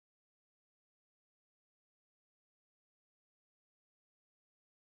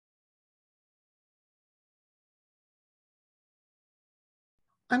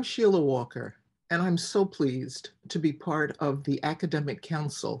I'm Sheila Walker, and I'm so pleased to be part of the Academic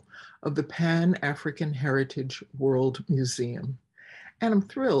Council of the Pan-African Heritage World Museum. And I'm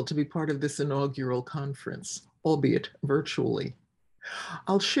thrilled to be part of this inaugural conference, albeit virtually.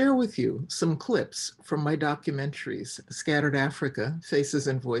 I'll share with you some clips from my documentaries, Scattered Africa, Faces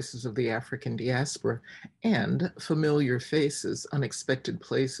and Voices of the African Diaspora, and Familiar Faces, Unexpected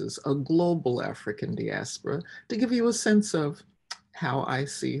Places, a Global African Diaspora, to give you a sense of how I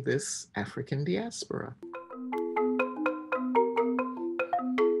see this African diaspora.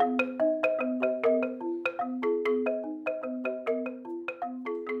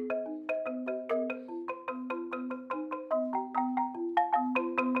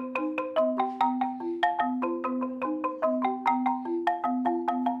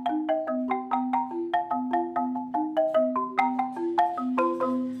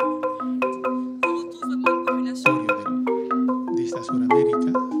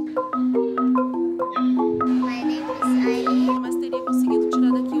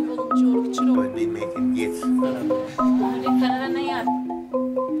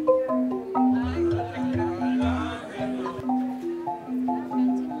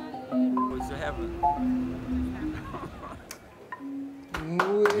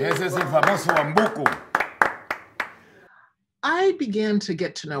 I began to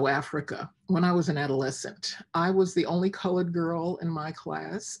get to know Africa when I was an adolescent. I was the only colored girl in my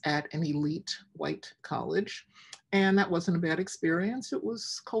class at an elite white college, and that wasn't a bad experience. It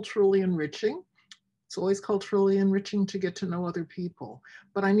was culturally enriching. It's always culturally enriching to get to know other people,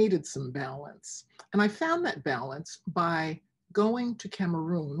 but I needed some balance. And I found that balance by going to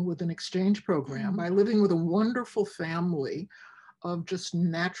Cameroon with an exchange program, by living with a wonderful family of just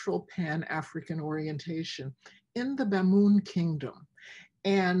natural Pan-African orientation in the Bamoun Kingdom.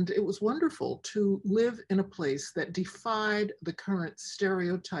 And it was wonderful to live in a place that defied the current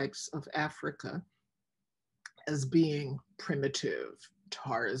stereotypes of Africa as being primitive,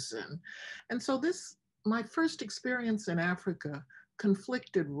 Tarzan. And so my first experience in Africa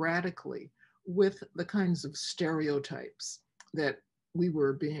conflicted radically with the kinds of stereotypes that we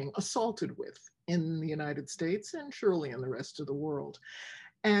were being assaulted with in the United States and surely in the rest of the world.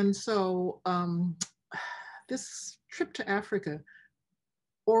 And so this trip to Africa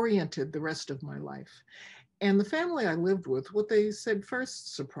oriented the rest of my life. And the family I lived with, what they said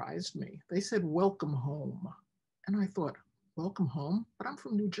first surprised me. They said, "Welcome home." And I thought, welcome home? But I'm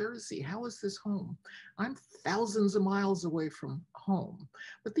from New Jersey. How is this home? I'm thousands of miles away from home.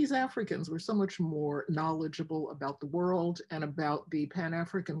 But these Africans were so much more knowledgeable about the world and about the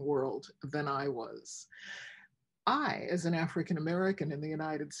Pan-African world than I was. I, as an African American in the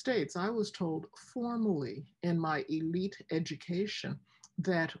United States, I was told formally in my elite education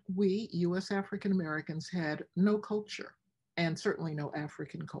that we, US African Americans, had no culture and certainly no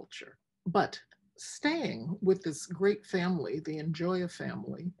African culture. But staying with this great family, the Njoya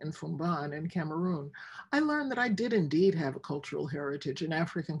family in Fumban in Cameroon, I learned that I did indeed have a cultural heritage, an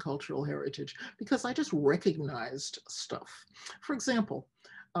African cultural heritage, because I just recognized stuff. For example,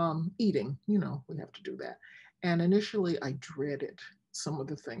 eating, we have to do that. And initially I dreaded some of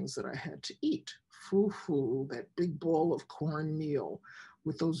the things that I had to eat. Fufu, that big bowl of cornmeal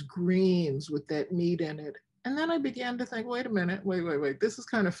with those greens, with that meat in it. And then I began to think, wait a minute, wait, this is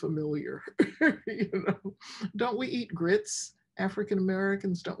kind of familiar. Don't we eat grits? African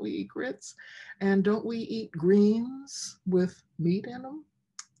Americans, don't we eat grits? And don't we eat greens with meat in them?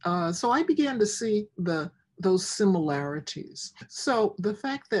 So I began to see those similarities. So the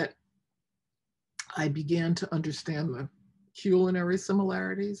fact that I began to understand the culinary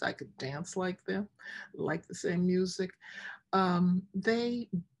similarities, I could dance like them, like the same music. They,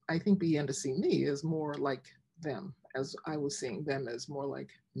 I think, began to see me as more like them, as I was seeing them as more like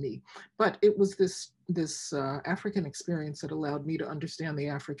me. But it was this African experience that allowed me to understand the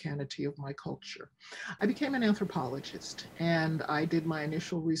Africanity of my culture. I became an anthropologist, and I did my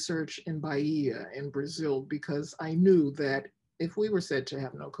initial research in Bahia in Brazil, because I knew that if we were said to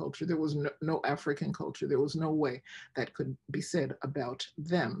have no culture, there was no African culture. There was no way that could be said about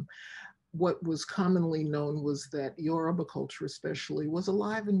them. What was commonly known was that Yoruba culture especially was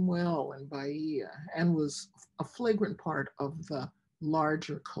alive and well in Bahia and was a flagrant part of the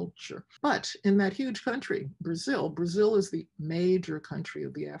larger culture. But in that huge country, Brazil is the major country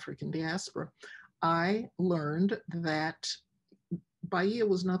of the African diaspora. I learned that Bahia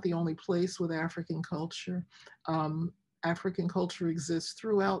was not the only place with African culture. African culture exists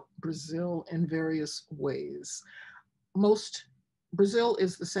throughout Brazil in various ways. Brazil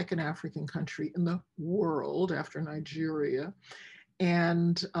is the second African country in the world after Nigeria.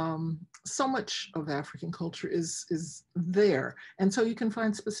 And so much of African culture is there. And so you can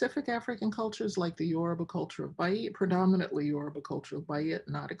find specific African cultures like the Yoruba culture of Bayit, predominantly Yoruba culture of Bayit,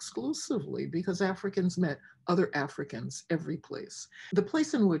 not exclusively, because Africans met other Africans every place. The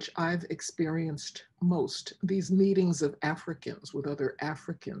place in which I've experienced most these meetings of Africans with other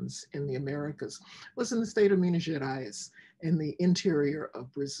Africans in the Americas was in the state of Minas Gerais, in the interior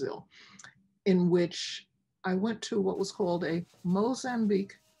of Brazil, in which I went to what was called a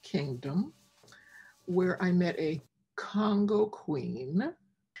Mozambique kingdom, where I met a Congo queen.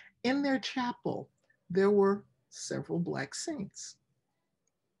 In their chapel, there were several Black saints.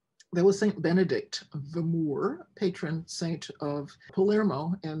 There was Saint Benedict the Moor, patron saint of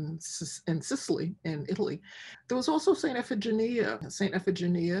Palermo in Sicily, in Italy. There was also Saint Iphigenia. Saint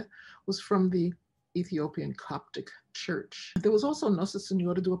Iphigenia was from the Ethiopian Coptic Church. There was also Nossa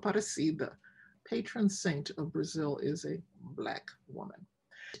Senhora do Aparecida. Patron saint of Brazil is a Black woman.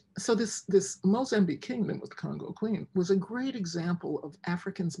 So this Mozambique kingdom with the Congo Queen was a great example of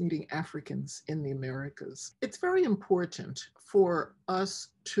Africans meeting Africans in the Americas. It's very important for us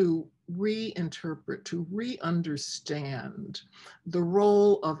to reinterpret, to re-understand the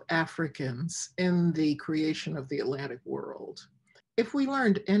role of Africans in the creation of the Atlantic world. If we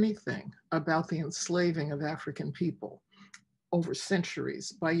learned anything about the enslaving of African people over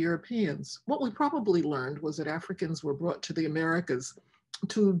centuries by Europeans, what we probably learned was that Africans were brought to the Americas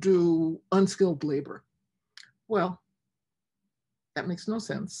to do unskilled labor. Well, that makes no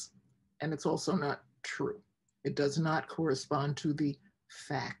sense. And it's also not true. It does not correspond to the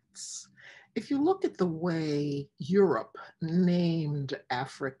facts. If you look at the way Europe named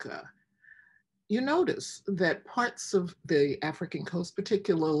Africa, you notice that parts of the African coast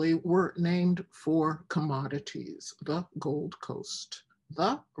particularly were named for commodities, the Gold Coast,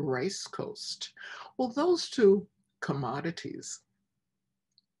 the Rice Coast. Well, those two commodities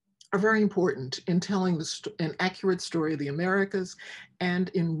are very important in telling an accurate story of the Americas and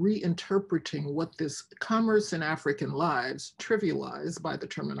in reinterpreting what this commerce in African lives, trivialized by the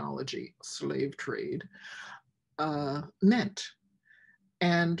terminology slave trade, meant.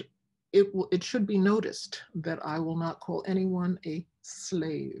 And it should be noticed that I will not call anyone a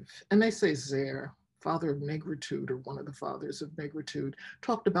slave. And they say Zer, father of negritude, or one of the fathers of negritude,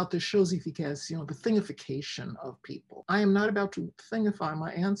 talked about the chosification, the thingification of people. I am not about to thingify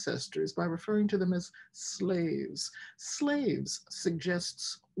my ancestors by referring to them as slaves. Slaves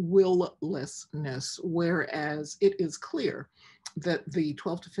suggests willlessness, whereas it is clear that the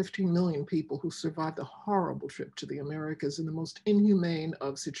 12 to 15 million people who survived the horrible trip to the Americas in the most inhumane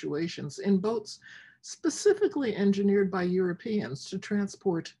of situations in boats specifically engineered by Europeans to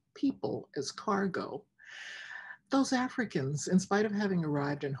transport people as cargo, those Africans, in spite of having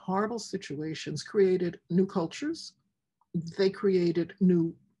arrived in horrible situations, created new cultures. They created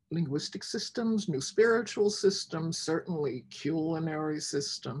new linguistic systems, new spiritual systems, certainly culinary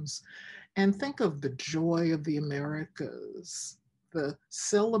systems. And think of the joy of the Americas, the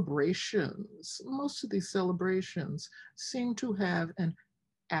celebrations. Most of these celebrations seem to have an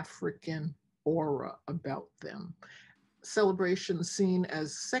African aura about them. Celebrations seen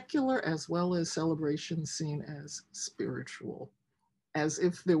as secular as well as celebrations seen as spiritual, as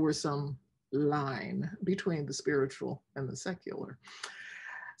if there were some line between the spiritual and the secular.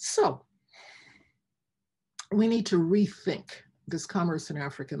 So we need to rethink this commerce in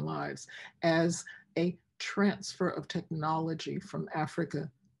African lives as a transfer of technology from Africa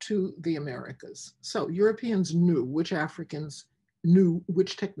to the Americas. So Europeans knew which Africans knew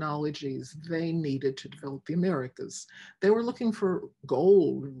which technologies they needed to develop the Americas. They were looking for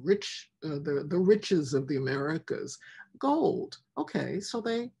gold, the riches of the Americas. Gold, okay, so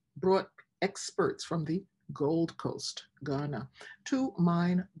they brought experts from the Gold Coast, Ghana, to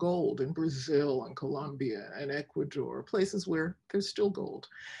mine gold in Brazil and Colombia and Ecuador, places where there's still gold.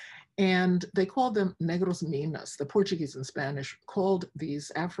 And they called them negros minas. The Portuguese and Spanish called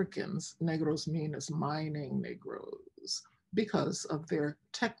these Africans negros minas, mining Negroes, because of their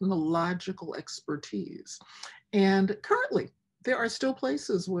technological expertise. And currently, there are still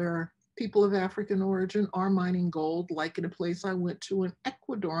places where people of African origin are mining gold, like in a place I went to in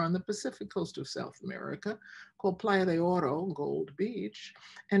Ecuador on the Pacific coast of South America, called Playa de Oro, Gold Beach,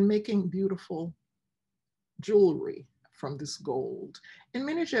 and making beautiful jewelry from this gold. In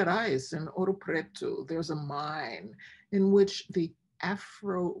Minas Gerais, in Ouro Preto, there's a mine in which the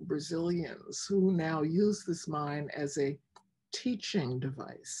Afro-Brazilians, who now use this mine as a teaching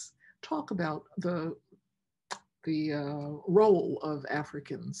device, talk about the role of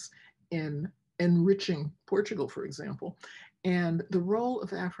Africans in enriching Portugal, for example, and the role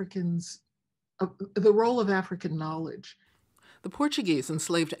of African knowledge. The Portuguese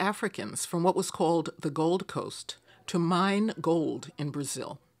enslaved Africans from what was called the Gold Coast to mine gold in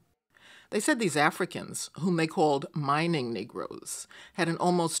Brazil. They said these Africans, whom they called mining Negroes, had an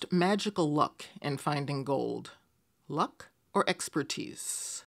almost magical luck in finding gold. Luck or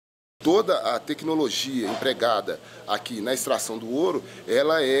expertise? Toda a tecnologia empregada aqui na extração do ouro,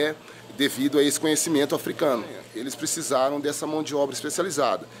 ela é devido a esse conhecimento africano. Eles precisaram dessa mão de obra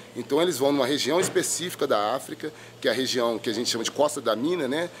especializada. Então eles vão numa região específica da África, que é a região que a gente chama de Costa da Mina,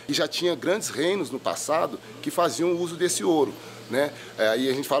 né? E já tinha grandes reinos no passado que faziam uso desse ouro, né? Aí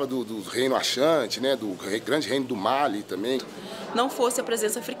a gente fala do reino Achante, né? Do grande reino do Mali também. Não fosse a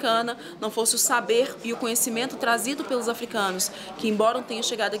presença africana, não fosse o saber e o conhecimento trazido pelos africanos, que embora não tenham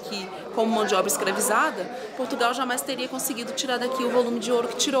chegado aqui como mão de obra escravizada, Portugal jamais teria conseguido tirar daqui o volume de ouro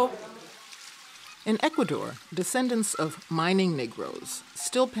que tirou. In Ecuador, descendants of mining Negroes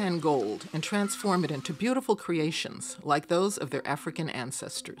still pan gold and transform it into beautiful creations like those of their African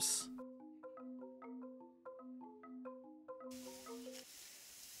ancestors.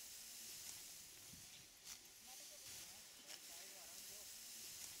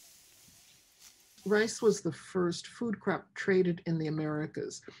 Rice was the first food crop traded in the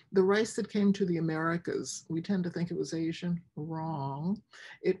Americas. The rice that came to the Americas, we tend to think it was Asian. Wrong.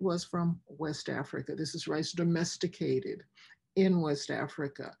 It was from West Africa. This is rice domesticated in West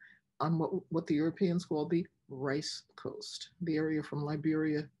Africa on what the Europeans called the Rice Coast, the area from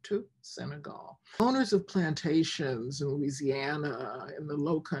Liberia to Senegal. Owners of plantations in Louisiana, in the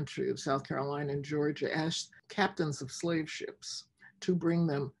low country of South Carolina and Georgia, asked captains of slave ships to bring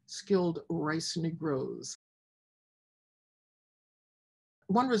them skilled rice Negroes.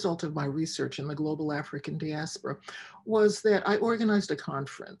 One result of my research in the global African diaspora was that I organized a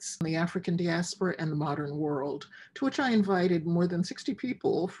conference, the African Diaspora and the Modern World, to which I invited more than 60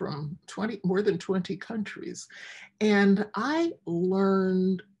 people from more than 20 countries. And I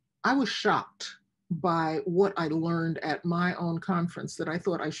was shocked by what I learned at my own conference that I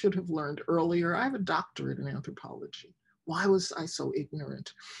thought I should have learned earlier. I have a doctorate in anthropology. Why was I so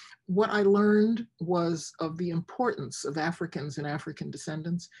ignorant? What I learned was of the importance of Africans and African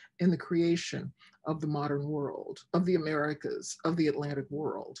descendants in the creation of the modern world, of the Americas, of the Atlantic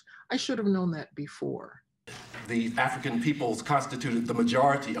world. I should have known that before. The African peoples constituted the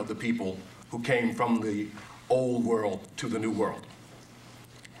majority of the people who came from the old world to the new world.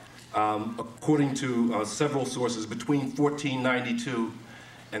 According to several sources, between 1492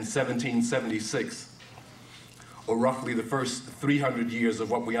 and 1776, or roughly the first 300 years of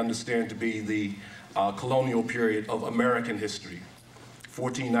what we understand to be the colonial period of American history.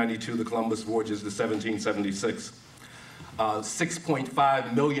 1492, the Columbus voyages to 1776.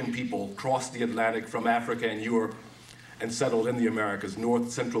 6.5 million people crossed the Atlantic from Africa and Europe and settled in the Americas,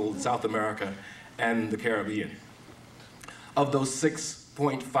 North, Central, South America, and the Caribbean. Of those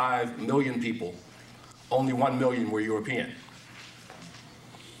 6.5 million people, only 1 million were European.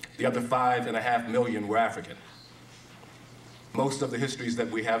 The other 5.5 million were African. Most of the histories that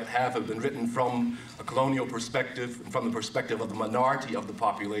we have been written from a colonial perspective, from the perspective of the minority of the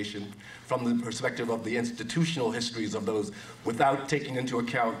population, from the perspective of the institutional histories of those, without taking into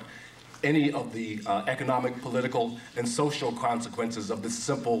account any of the economic, political, and social consequences of this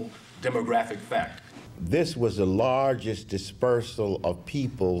simple demographic fact. This was the largest dispersal of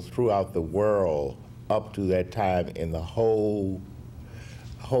people throughout the world up to that time in the whole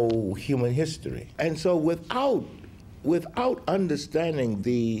human history. And so without understanding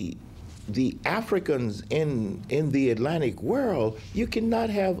the Africans in the Atlantic world, you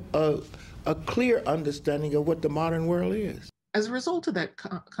cannot have a clear understanding of what the modern world is. As a result of that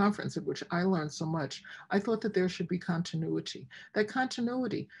conference at which I learned so much, I thought that there should be continuity. That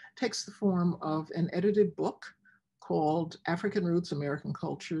continuity takes the form of an edited book called African Roots, American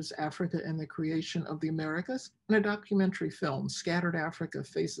Cultures, Africa and the Creation of the Americas, and a documentary film, Scattered Africa,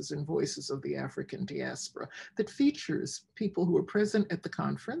 Faces and Voices of the African Diaspora, that features people who were present at the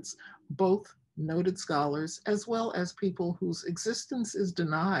conference, both noted scholars, as well as people whose existence is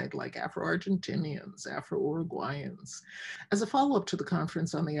denied, like Afro-Argentinians, Afro-Uruguayans. As a follow-up to the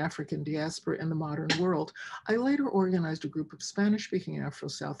conference on the African diaspora and the modern world, I later organized a group of Spanish-speaking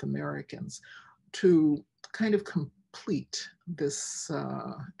Afro-South Americans to kind of complete this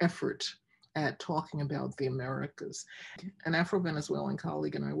effort at talking about the Americas. An Afro-Venezuelan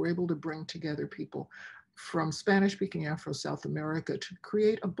colleague and I were able to bring together people from Spanish-speaking Afro-South America to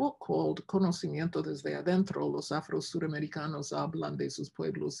create a book called Conocimiento desde Adentro, Los Afro-Suramericanos hablan de sus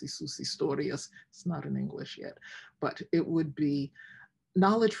pueblos y sus historias. It's not in English yet, but it would be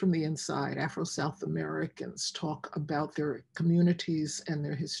Knowledge from the Inside, Afro-South Americans talk about their communities and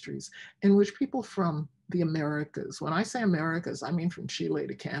their histories, in which people from the Americas, when I say Americas, I mean from Chile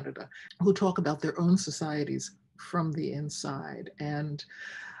to Canada, who talk about their own societies from the inside. And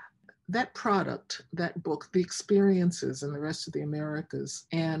that product, that book, the experiences in the rest of the Americas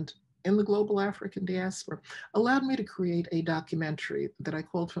and in the global African diaspora, allowed me to create a documentary that I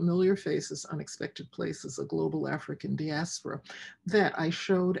called Familiar Faces, Unexpected Places, a Global African Diaspora, that I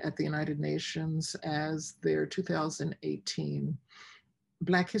showed at the United Nations as their 2018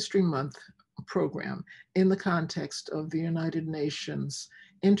 Black History Month program in the context of the United Nations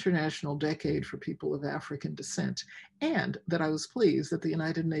International Decade for People of African Descent, and that I was pleased that the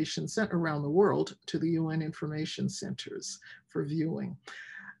United Nations sent around the world to the UN information centers for viewing.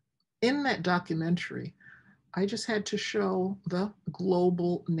 In that documentary, I just had to show the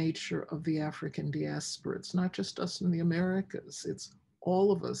global nature of the African diaspora. It's not just us in the Americas, it's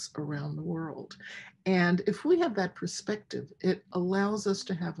all of us around the world. And if we have that perspective, it allows us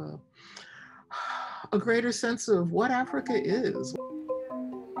to have a greater sense of what Africa is.